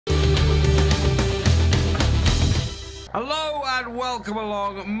Hello and welcome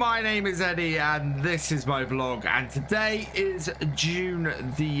along. My name is Eddie and this is my vlog, and today is June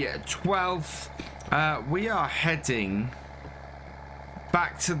the 12th. We are heading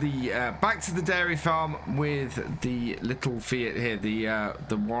back to the dairy farm with the little Fiat here,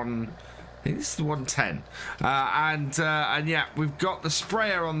 the one, I think this is the 110, and yeah, we've got the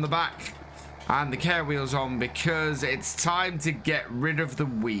sprayer on the back and the care wheels on because it's time to get rid of the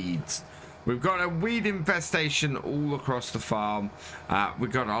weeds. We've got a weed infestation all across the farm.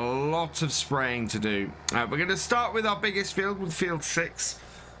 We've got a lot of spraying to do. We're going to start with our biggest field, with field 6,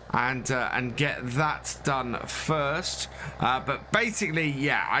 and get that done first. But basically,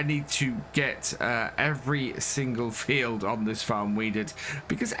 yeah, I need to get every single field on this farm weeded,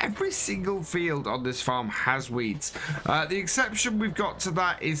 because every single field on this farm has weeds. The exception we've got to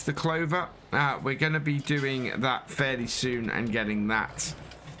that is the clover. We're going to be doing that fairly soon and getting that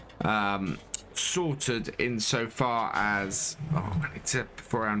sorted insofar as, oh, I need to,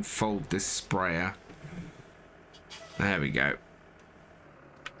 before I unfold this sprayer, there we go,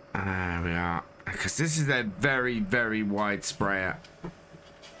 there we are, because this is a very wide sprayer,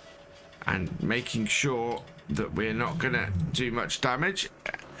 and making sure that we're not gonna do much damage.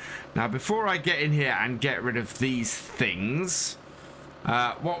 Now before I get in here and get rid of these things,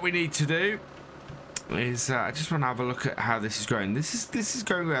 what we need to do is I just want to have a look at how this is going. This is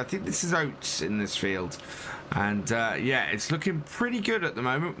going well. I think this is oats in this field, and yeah, it's looking pretty good at the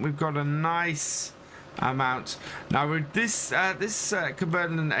moment. We've got a nice amount now with this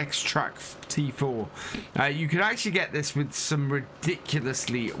converting extract T4. You can actually get this with some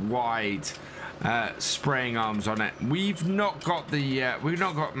ridiculously wide spraying arms on it. We've not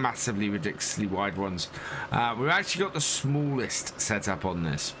got massively ridiculously wide ones. We've actually got the smallest setup on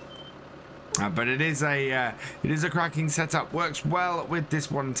this. But it is a cracking setup. Works well with this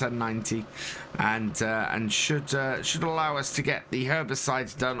 11090, and should allow us to get the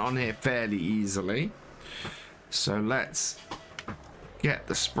herbicides done on here fairly easily. So let's get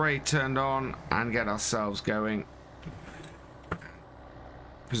the spray turned on and get ourselves going.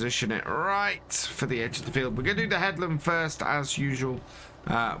 Position it right for the edge of the field. We're going to do the headland first, as usual,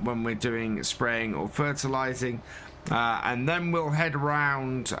 when we're doing spraying or fertilizing. And then we'll head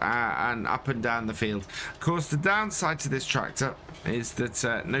around and up and down the field. Of course, the downside to this tractor is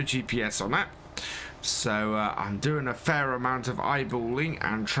that no GPS on it, so I'm doing a fair amount of eyeballing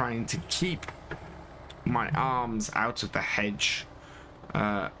and trying to keep my arms out of the hedge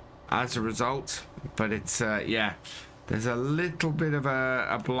as a result. But it's yeah, there's a little bit of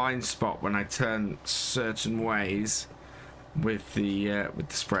a blind spot when I turn certain ways with the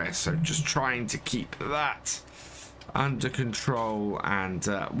sprayer, so just trying to keep that under control. And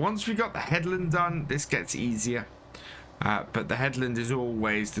once we got the headland done, this gets easier, but the headland is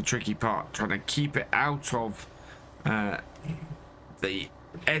always the tricky part, trying to keep it out of the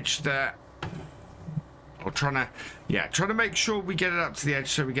edge there, or trying to make sure we get it up to the edge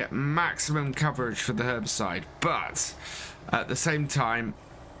so we get maximum coverage for the herbicide, but at the same time,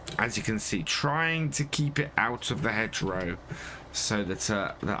 as you can see, trying to keep it out of the hedgerow so that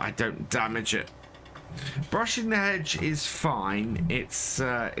that I don't damage it. Brushing the hedge is fine. It's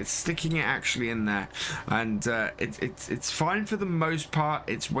sticking it actually in there, and it's fine for the most part.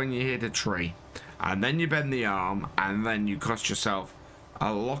 It's when you hit a tree and then you bend the arm and then you cost yourself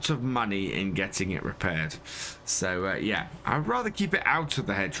a lot of money in getting it repaired. So yeah, I'd rather keep it out of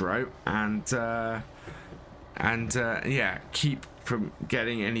the hedgerow and yeah, keep from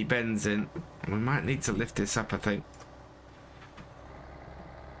getting any bends in. We might need to lift this up, I think,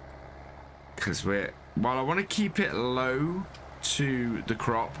 because while I want to keep it low to the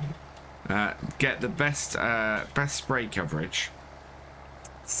crop, get the best spray coverage,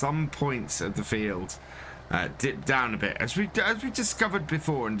 some points of the field dip down a bit, as we discovered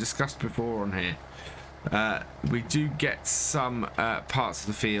before and discussed before on here. We do get some parts of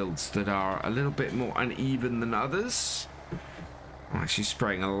the fields that are a little bit more uneven than others. I'm actually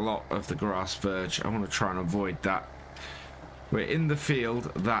spraying a lot of the grass verge. I want to try and avoid that. We're in the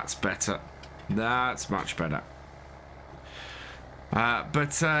field, that's better. That's much better.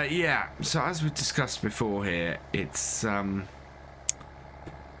 But yeah, so as we discussed before here, it's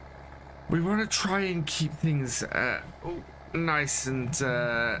we want to try and keep things nice and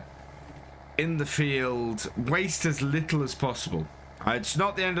in the field, waste as little as possible. It's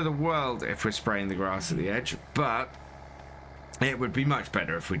not the end of the world if we're spraying the grass at the edge, but it would be much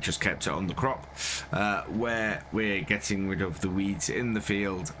better if we just kept it on the crop, where we're getting rid of the weeds in the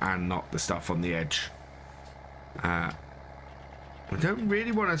field and not the stuff on the edge. We don't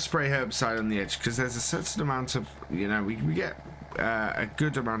really want to spray herbicide on the edge because there's a certain amount of, you know, we get a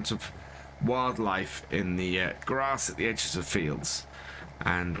good amount of wildlife in the grass at the edges of fields,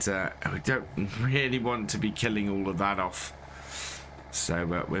 and we don't really want to be killing all of that off.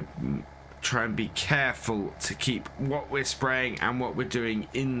 So we're trying to be careful to keep what we're spraying and what we're doing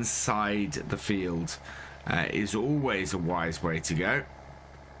inside the field. Is always a wise way to go.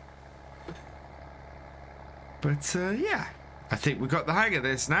 But yeah, I think we've got the hang of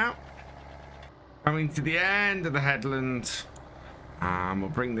this now. Coming to the end of the headland. We'll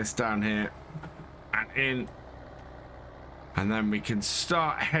bring this down here and in. And then we can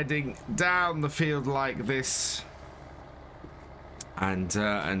start heading down the field like this.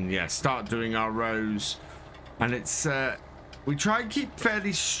 And yeah, start doing our rows. And it's we try and keep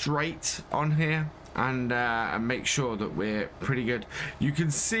fairly straight on here. And make sure that we're pretty good. You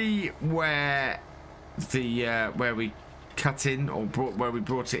can see where the where we cut in, or where we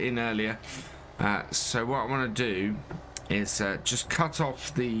brought it in earlier. So what I want to do is just cut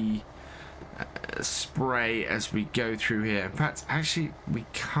off the spray as we go through here. In fact, actually we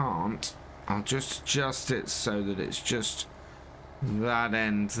can't. I'll just adjust it so that it's just that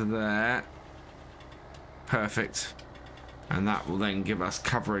end there. Perfect. And that will then give us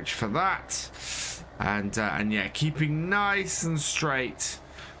coverage for that. And yeah, keeping nice and straight.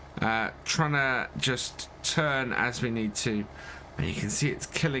 Trying to just turn as we need to. And you can see it's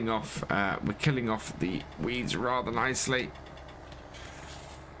killing off. We're killing off the weeds rather nicely.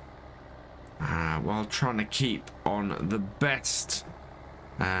 While trying to keep on the best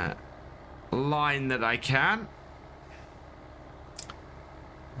line that I can.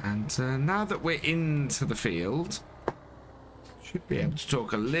 And now that we're into the field, should be able to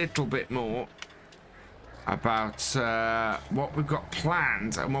talk a little bit more about what we've got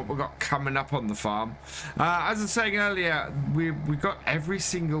planned and what we've got coming up on the farm. As I was saying earlier, we've got every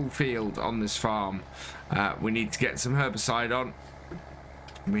single field on this farm. We need to get some herbicide on.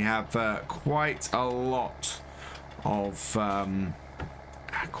 We have quite a lot of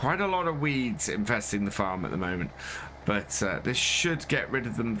weeds infesting the farm at the moment, but this should get rid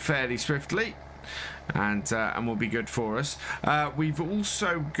of them fairly swiftly. And will be good for us. We've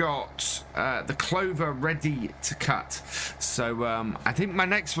also got the clover ready to cut. So I think my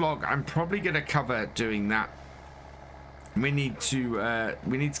next vlog, I'm probably going to cover doing that. We need to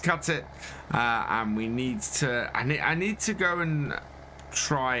cut it, and we need to. I need to go and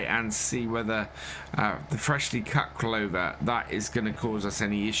try and see whether the freshly cut clover that is going to cause us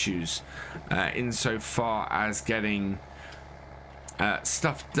any issues insofar as getting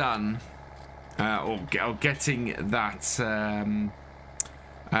stuff done. Or getting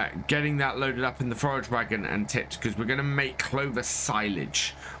that loaded up in the forage wagon and tipped, because we're going to make clover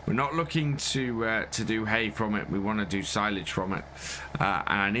silage. We're not looking to do hay from it. We want to do silage from it, and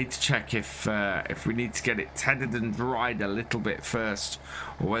I need to check if we need to get it tedded and dried a little bit first,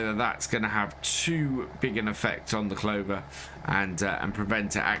 or whether that's going to have too big an effect on the clover and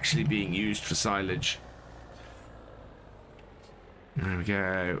prevent it actually being used for silage. There we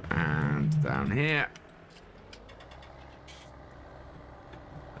go, and down here.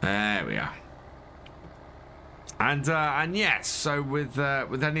 There we are. And yes, so with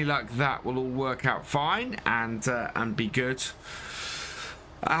any luck, that will all work out fine and be good.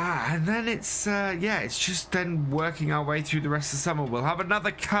 And then it's yeah, it's just then working our way through the rest of the summer. We'll have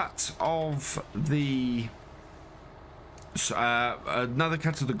another cut of the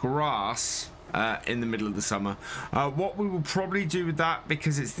grass. In the middle of the summer. What we will probably do with that,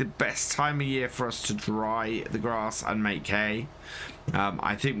 because it's the best time of year for us to dry the grass and make hay,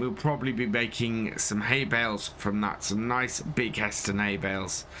 I think we'll probably be making some hay bales from that, some nice big Heston hay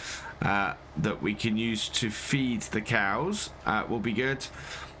bales that we can use to feed the cows. Will be good.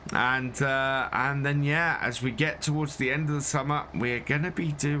 And then yeah, as we get towards the end of the summer, we're going to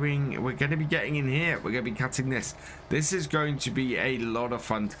be getting in here. We're going to be cutting this. This is going to be a lot of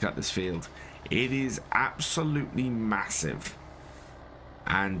fun to cut this field. It is absolutely massive,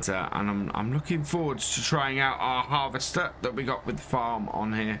 and I'm looking forward to trying out our harvester that we got with the farm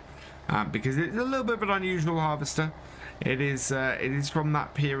on here, because it's a little bit of an unusual harvester. It is from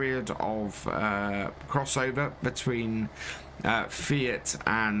that period of crossover between Fiat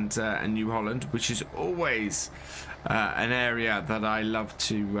and New Holland, which is always an area that I love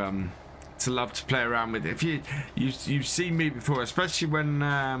to play around with. If you've seen me before, especially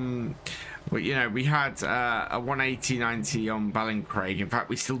when well, you know, we had a 180-90 on Ballincraig. In fact,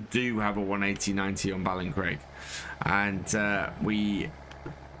 we still do have a 180-90 on Ballincraig, and we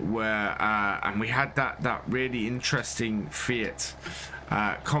had that really interesting Fiat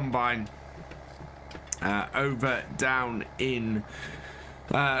combine over down in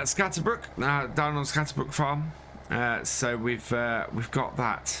Scatterbrook, down on Scatterbrook Farm. So we've got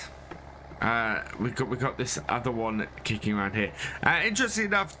that we got this other one kicking around here. Interesting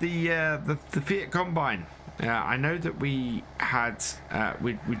enough, the Fiat Combine. I know that we had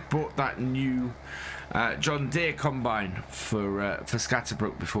we bought that new John Deere Combine for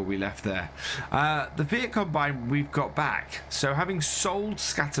Scatterbrook before we left there. The Fiat Combine we've got back. So having sold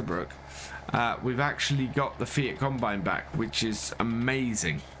Scatterbrook, we've actually got the Fiat Combine back, which is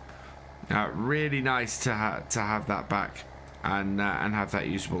amazing. Really nice to have that back and have that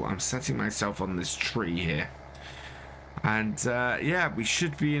usable. I'm setting myself on this tree here. And yeah, we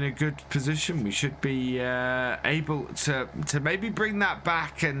should be in a good position. We should be able to maybe bring that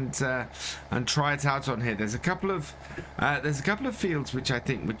back and try it out on here. There's a couple of fields which I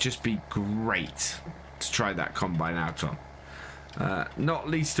think would just be great to try that combine out on. Not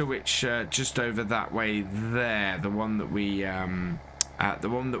least of which just over that way there, the one that we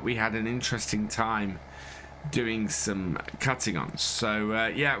had an interesting time doing some cutting on. So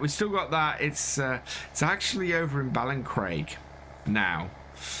yeah, we still got that. It's actually over in Ballincraig now.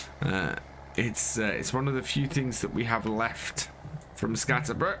 It's one of the few things that we have left from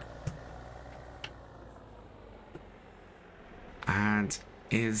Scatterbrook, and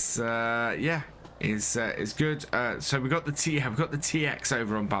is good. So we got the TX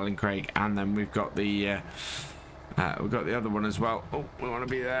over on Ballincraig, and then we've got the other one as well. Oh, we want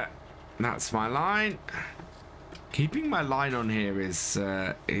to be there. That's my line. Keeping my line on here is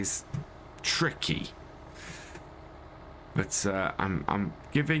tricky, but I'm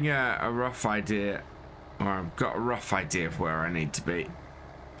giving a rough idea, or I've got a rough idea of where I need to be.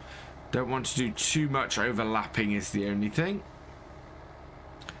 Don't want to do too much overlapping is the only thing,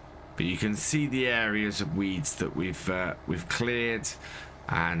 but you can see the areas of weeds that we've cleared,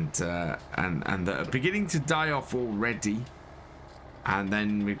 and that are beginning to die off already. And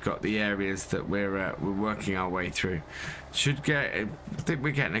then we've got the areas that we're working our way through. I think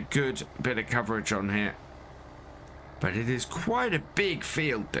we're getting a good bit of coverage on here, but it is quite a big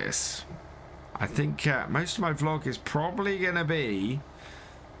field, this. I think most of my vlog is probably going to be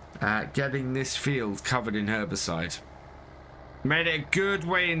getting this field covered in herbicide. Made it a good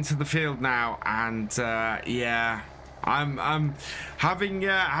way into the field now, and yeah, I'm having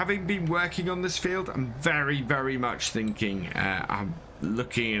been working on this field, I'm very much thinking I'm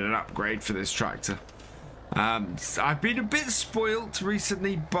looking at an upgrade for this tractor. I've been a bit spoilt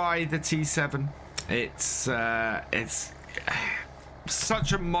recently by the T7. It's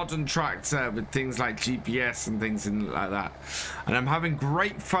such a modern tractor with things like GPS and things like that, and I'm having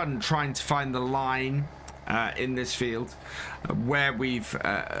great fun trying to find the line in this field where we've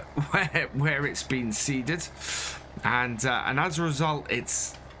where it's been seeded. And as a result,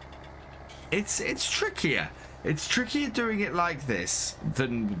 it's trickier. It's trickier doing it like this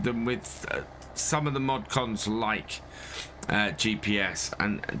than with some of the mod cons like GPS.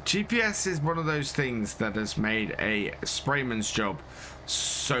 And GPS is one of those things that has made a sprayman's job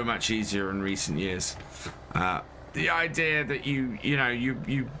so much easier in recent years. The idea that you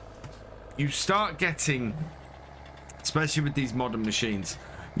start getting, especially with these modern machines,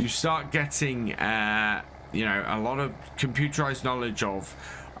 you start getting a lot of computerized knowledge of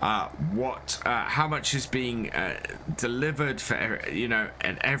how much is being delivered for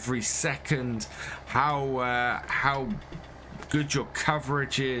at every second, how good your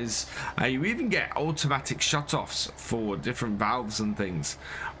coverage is. You even get automatic shutoffs for different valves and things,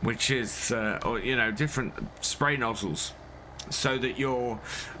 which is different spray nozzles, so that you're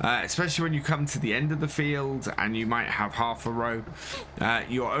especially when you come to the end of the field and you might have half a row,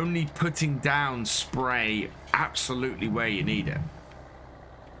 you're only putting down spray absolutely where you need it,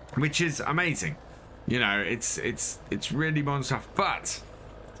 which is amazing. It's really modern stuff. But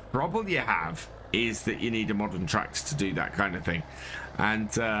the problem you have is that you need a modern tractor to do that kind of thing.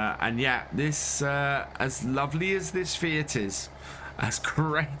 And yeah, this as lovely as this Fiat is, as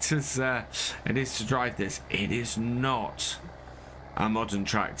great as it is to drive this, it is not a modern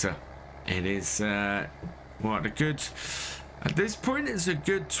tractor. It is what, a good, at this point it's a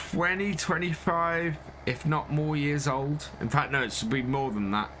good 20-25 if not more years old. In fact, no, it's be more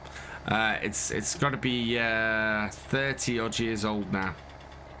than that. It's got to be 30 odd years old now,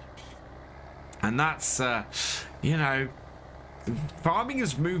 and that's farming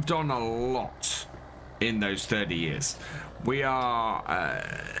has moved on a lot in those 30 years. We are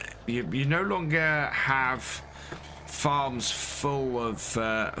you no longer have farms full of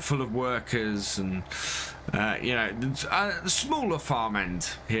workers and the smaller farm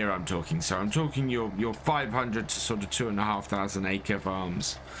end here I'm talking. So I'm talking your 500 to sort of 2,500 acre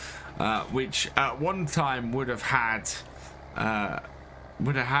farms, which at one time would have had a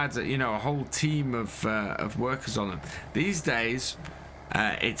whole team of workers on them. These days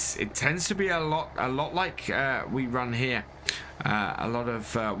it tends to be a lot like we run here. A lot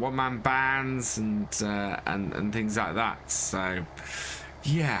of one-man bands and things like that. So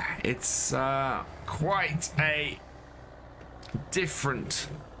yeah, it's quite a different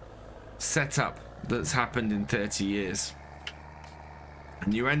setup that's happened in 30 years.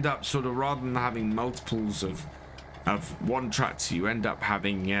 And you end up sort of, rather than having multiples of one tractor, you end up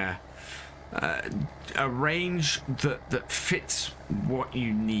having a range that fits what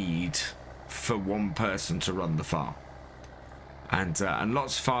you need for one person to run the farm. And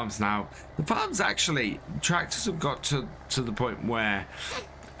lots of farms now, the farms actually, tractors have got to the point where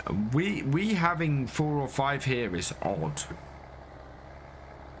we having 4 or 5 here is odd.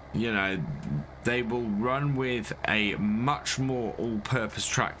 You know, they will run with a much more all-purpose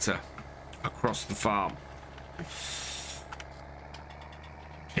tractor across the farm.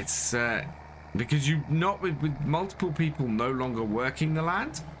 It's because you not with multiple people no longer working the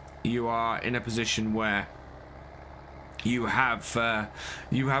land, you are in a position where you have a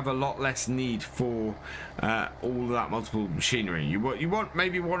lot less need for all that multiple machinery. You want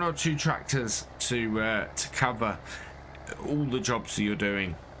maybe 1 or 2 tractors to cover all the jobs that you're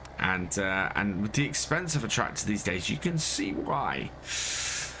doing. And with the expense of a tractor these days, you can see why.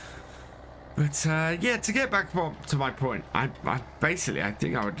 But yeah, to get back to my point, I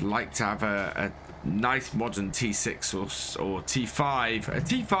think I would like to have a nice modern T6 or T5. A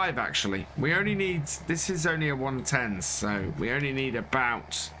T5 actually. We only need, this is only a 110, so we only need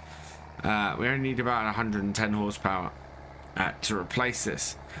about 110 horsepower to replace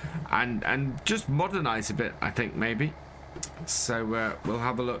this, and just modernize a bit, I think maybe. So we'll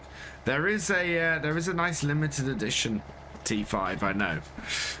have a look. There is a nice limited edition T5, I know,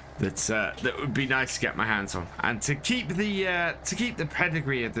 that would be nice to get my hands on, and to keep the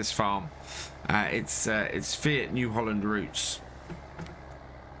pedigree of this farm. It's Fiat New Holland roots,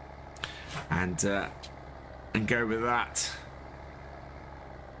 and go with that.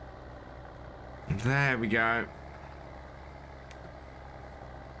 There we go.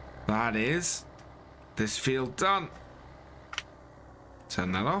 That is this field done.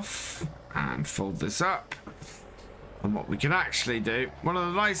 Turn that off and fold this up. And what we can actually do, one of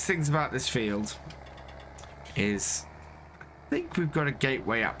the nice things about this field is I think we've got a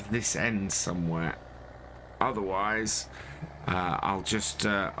gateway up this end somewhere. Otherwise, I'll just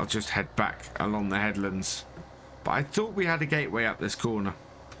head back along the headlands. But I thought we had a gateway up this corner.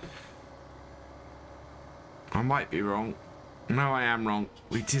 I might be wrong. No, I am wrong.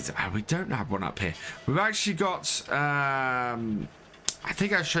 We don't have one up here. We've actually got I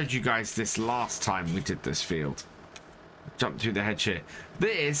think I showed you guys this last time we did this field. Jump through the hedge here.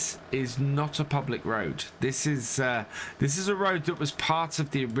 This is not a public road. This is a road that was part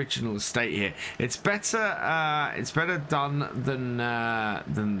of the original estate here. It's better done than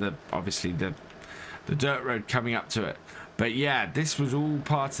the obviously the dirt road coming up to it. But yeah, this was all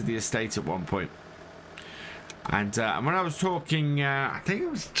part of the estate at one point. And when I was talking, I think I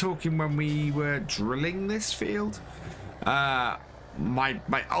was talking when we were drilling this field. My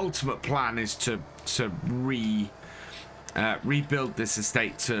ultimate plan is to rebuild this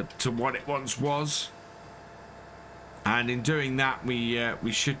estate to what it once was, and in doing that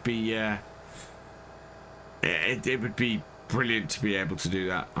we should be it would be brilliant to be able to do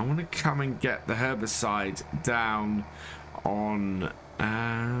that. I want to come and get the herbicide down on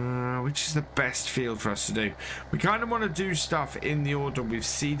which is the best field for us to do. We kind of want to do stuff in the order we've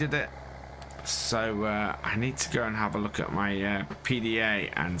seeded it. So I need to go and have a look at my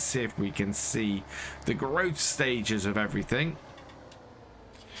PDA and see if we can see the growth stages of everything.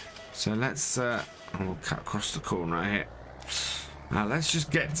 So let's we'll cut across the corner right here. Let's just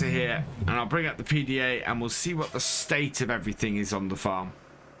get to here and I'll bring up the PDA and we'll see what the state of everything is on the farm.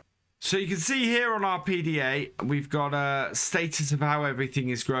 So you can see here on our PDA we've got a status of how everything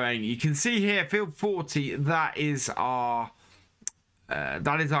is growing. You can see here field 40, that is our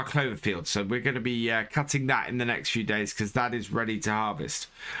clover field, so we're going to be cutting that in the next few days because that is ready to harvest.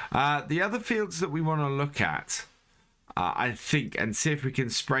 The other fields that we want to look at, I think, and see if we can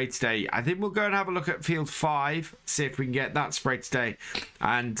spray today. I think we'll go and have a look at field 5, see if we can get that sprayed today,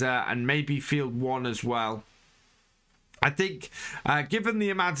 and maybe field 1 as well. I think, given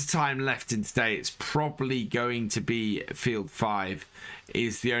the amount of time left in today, it's probably going to be field 5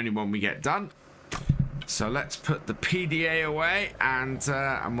 is the only one we get done. So let's put the PDA away and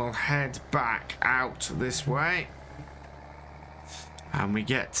we'll head back out this way. And we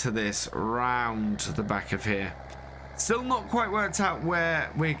get to this round the back of here. Still not quite worked out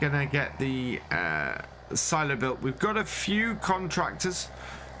where we're going to get the silo built. We've got a few contractors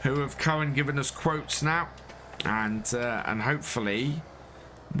who have come and given us quotes now. And hopefully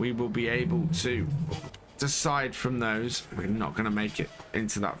we will be able to decide from those. We're not going to make it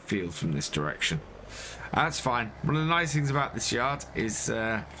into that field from this direction. That's fine. One of the nice things about this yard is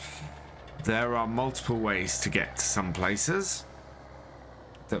there are multiple ways to get to some places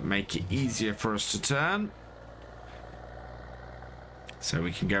that make it easier for us to turn. So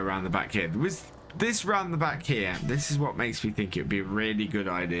we can go around the back here. With this round the back here, this is what makes me think it would be a really good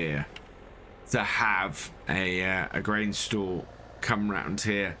idea to have a grain store come round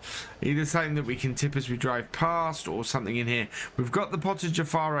here. Either something that we can tip as we drive past, or something in here. We've got the pottage of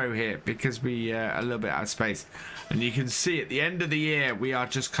faro here because we a little bit out of space, and you can see at the end of the year we are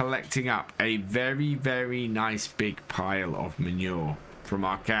just collecting up a very, very nice big pile of manure from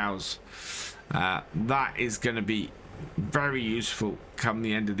our cows. That is going to be very useful come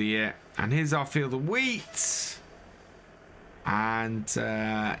the end of the year. And here's our field of wheat, and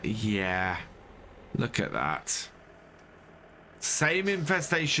yeah, look at that. Same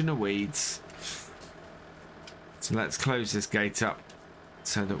infestation of weeds. So let's close this gate up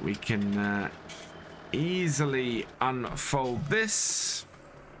so that we can easily unfold this.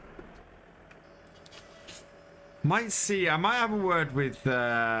 I might have a word with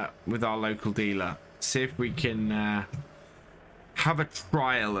our local dealer. See if we can have a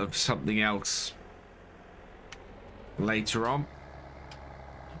trial of something else later on.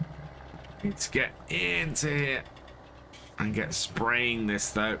 Need to get into here and get spraying this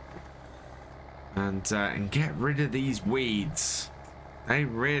though, and get rid of these weeds. They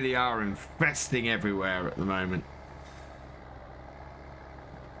really are infesting everywhere at the moment.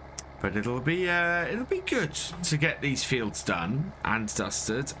 But it'll be good to get these fields done and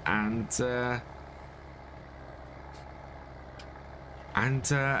dusted, and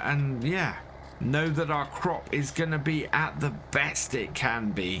yeah, know that our crop is going to be at the best it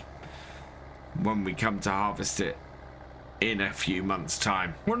can be when we come to harvest it in a few months'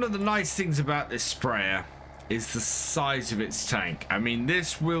 time. One of the nice things about this sprayer is the size of its tank. I mean,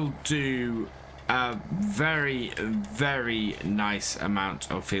 this will do a very, very nice amount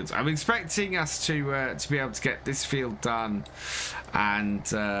of fields. I'm expecting us to be able to get this field done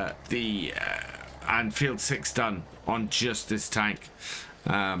and and field 6 done on just this tank.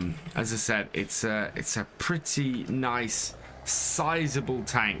 As I said, it's a pretty nice, sizable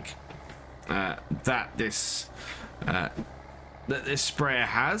tank that this sprayer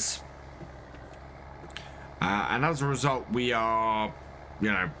has, and as a result, we are,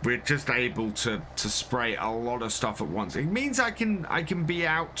 we're just able to spray a lot of stuff at once. It means I can be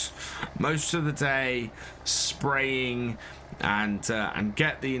out most of the day spraying and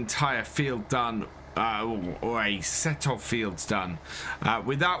get the entire field done, or a set of fields done,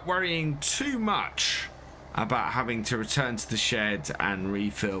 without worrying too much about having to return to the shed and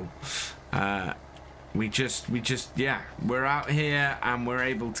refill. We just yeah, we're out here and we're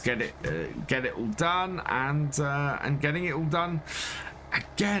able to get it all done, and getting it all done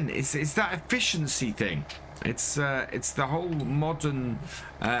again, it's that efficiency thing. It's the whole modern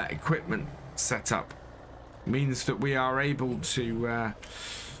equipment setup means that we are able to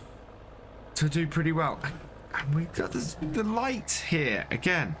do pretty well. And we've got the light here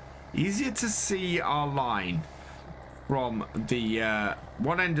again. Easier to see our line from the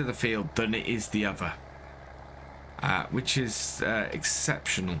one end of the field than it is the other, which is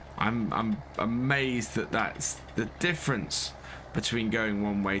exceptional. I'm amazed that that's the difference between going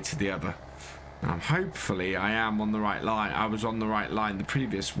one way to the other. Hopefully I am on the right line. I was on the right line the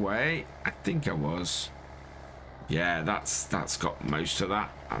previous way. I think I was. Yeah, that's got most of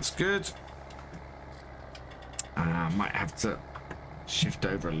that. That's good. I might have to shift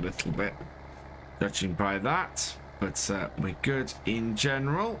over a little bit, judging by that, but we're good in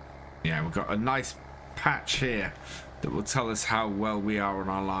general. Yeah, we've got a nice patch here that will tell us how well we are on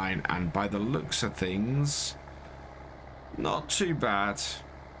our line, and by the looks of things, not too bad.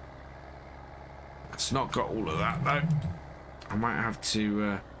 It's not got all of that though. I might have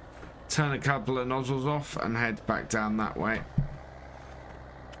to turn a couple of nozzles off and head back down that way.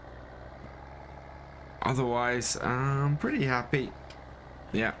 Otherwise, I'm pretty happy.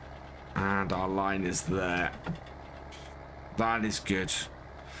 Yeah, and our line is there. That is good.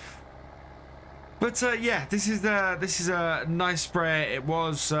 But yeah, this is a nice sprayer. It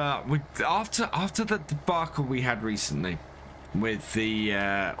was after the debacle we had recently with the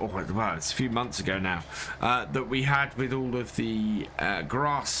well, it's a few months ago now, that we had with all of the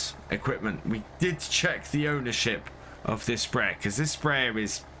grass equipment. We did check the ownership of this sprayer, because this sprayer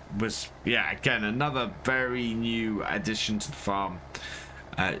was yeah, again, another very new addition to the farm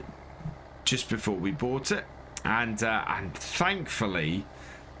just before we bought it, and thankfully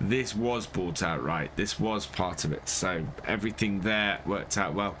this was bought outright. This was part of it, so everything there worked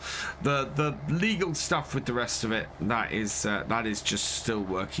out well. The legal stuff with the rest of it, that is just still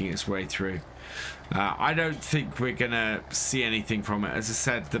working its way through. I don't think we're gonna see anything from it. As I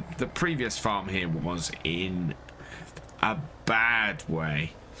said, the previous farm here was in a bad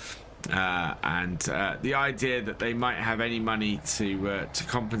way, and the idea that they might have any money to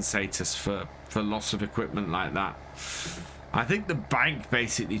compensate us for loss of equipment like that. I think the bank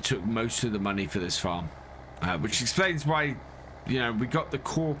basically took most of the money for this farm, which explains why, you know, we got the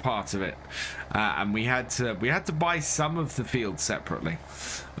core part of it, and we had to buy some of the fields separately.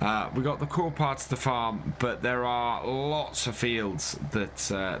 We got the core part of the farm, but there are lots of fields that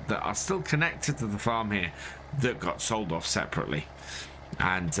are still connected to the farm here that got sold off separately,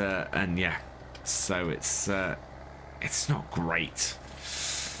 and yeah, so it's not great.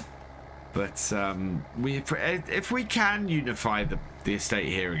 But if we can unify the estate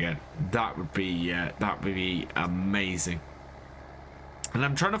here again, that would be amazing. And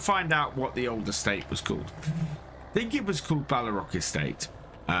I'm trying to find out what the old estate was called. I think it was called Ballarrock Estate,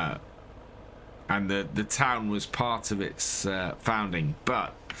 and the town was part of its founding.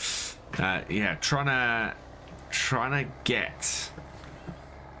 But yeah, trying to get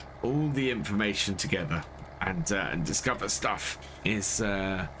all the information together and discover stuff is.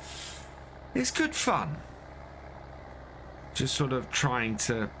 It's good fun. Just sort of trying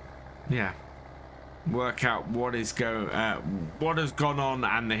to, yeah, work out what has gone on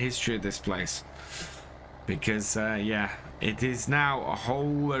and the history of this place. Because yeah, it is now a whole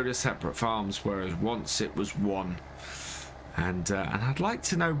load of separate farms, whereas once it was one. And I'd like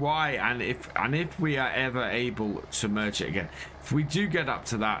to know why, and if we are ever able to merge it again. If we do get up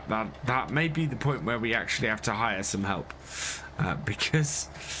to that may be the point where we actually have to hire some help, because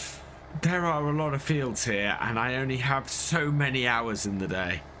there are a lot of fields here, and I only have so many hours in the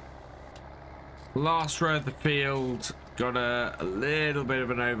day. Last row of the field got a little bit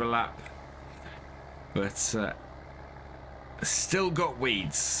of an overlap, but still got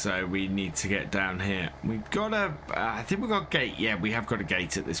weeds, so we need to get down here. We've got I think we've got a gate. Yeah, we have got a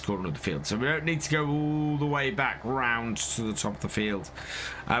gate at this corner of the field, so we don't need to go all the way back round to the top of the field.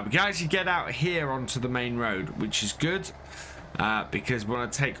 We can actually get out here onto the main road, which is good. Because we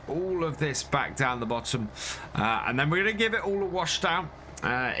want to take all of this back down the bottom, and then we're going to give it all a wash down.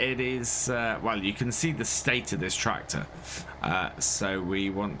 It is well, you can see the state of this tractor, so we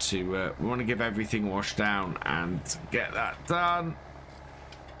want to give everything washed down and get that done.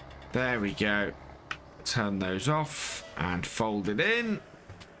 There we go. Turn those off and fold it in.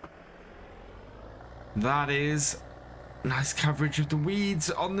 That is nice coverage of the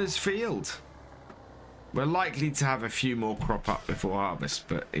weeds on this field. We're likely to have a few more crop up before harvest,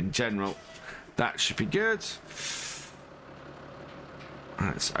 but in general, that should be good.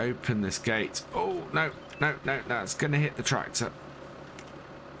 Let's open this gate. Oh, no, it's going to hit the tractor.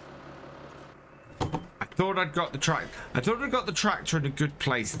 I thought I'd got the tractor in a good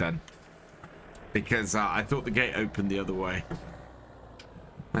place then, because I thought the gate opened the other way.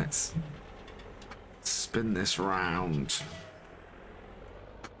 Let's spin this round.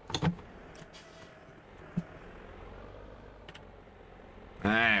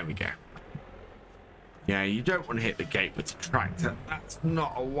 There we go. Yeah, you don't want to hit the gate with the tractor. That's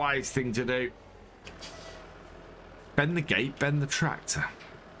not a wise thing to do. Bend the gate, bend the tractor.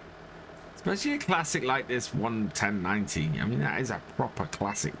 Especially a classic like this 11019. I mean, that is a proper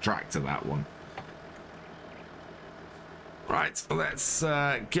classic tractor, that one. Right, let's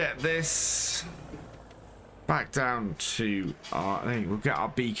get this back down to our... I think we'll get our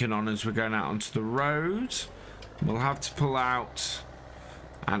beacon on as we're going out onto the road. We'll have to pull out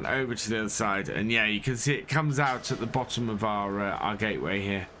and over to the other side, and yeah, you can see it comes out at the bottom of our gateway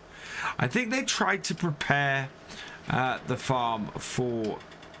here. I think they tried to prepare the farm for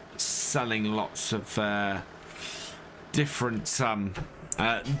selling lots of different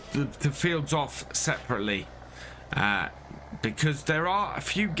the fields off separately, because there are a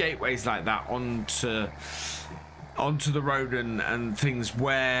few gateways like that onto the road and things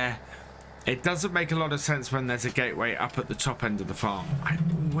where it doesn't make a lot of sense when there's a gateway up at the top end of the farm. I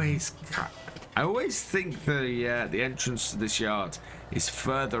always think the entrance to this yard is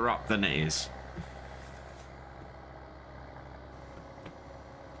further up than it is.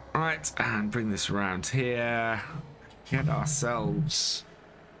 Right, and bring this around here. Get ourselves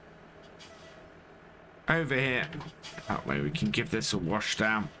over here. That way we can give this a wash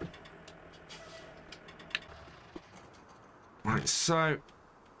down. Right, so...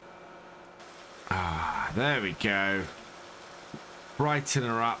 there we go. Brighten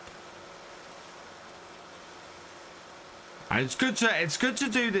her up. And it's good to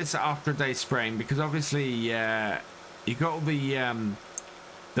do this after a day spraying, because obviously you got all the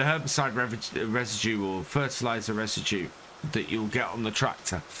herbicide residue or fertilizer residue that you'll get on the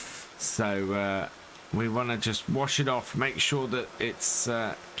tractor. So we want to just wash it off, make sure that it's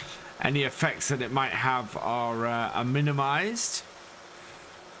any effects that it might have are minimized.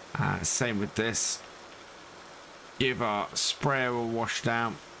 Same with this. Give our sprayer a wash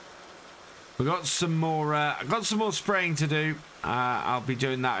down. We've got some more. I've got some more spraying to do. I'll be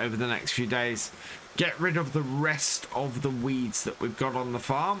doing that over the next few days. Get rid of the rest of the weeds that we've got on the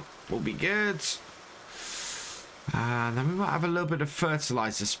farm. Will be good. And then we might have a little bit of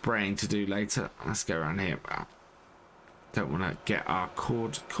fertilizer spraying to do later. Let's go around here. Don't want to get our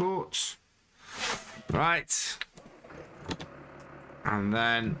cord caught. Right. And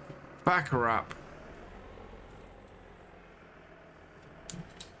then back her up.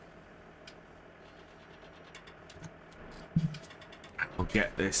 We'll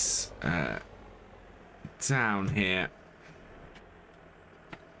get this down here.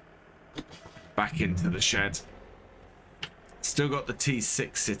 Back into the shed. Still got the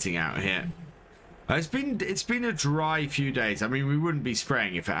T6 sitting out here. It's been a dry few days. I mean, we wouldn't be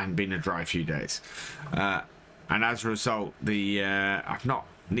spraying if it hadn't been a dry few days. And as a result, the I've not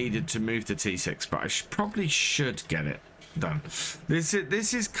needed to move the T6, but I probably should get it done. This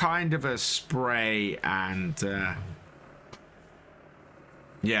is kind of a spray and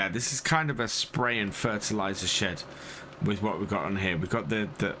yeah, this is kind of a spray and fertilizer shed with what we've got on here. We've got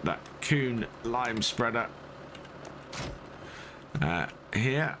that Coon lime spreader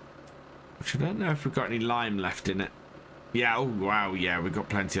here, which I don't know if we've got any lime left in it. Yeah, oh wow, yeah, we've got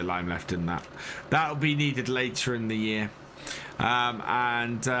plenty of lime left in that. That'll be needed later in the year.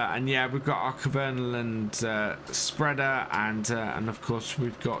 And yeah, we've got our Cavernaland spreader, and of course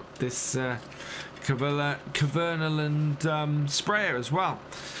we've got this Cavernaland sprayer as well.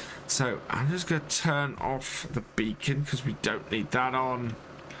 So I'm just going to turn off the beacon because we don't need that on.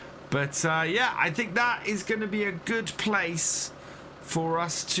 But yeah, I think that is going to be a good place for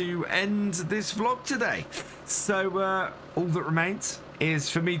us to end this vlog today. So all that remains is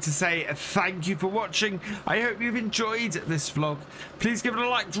for me to say thank you for watching. I hope you've enjoyed this vlog. Please give it a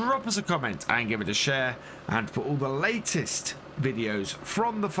like, drop us a comment, and give it a share. And for all the latest videos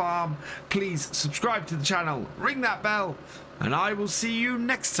from the farm, please subscribe to the channel, ring that bell, and I will see you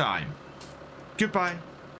next time. Goodbye.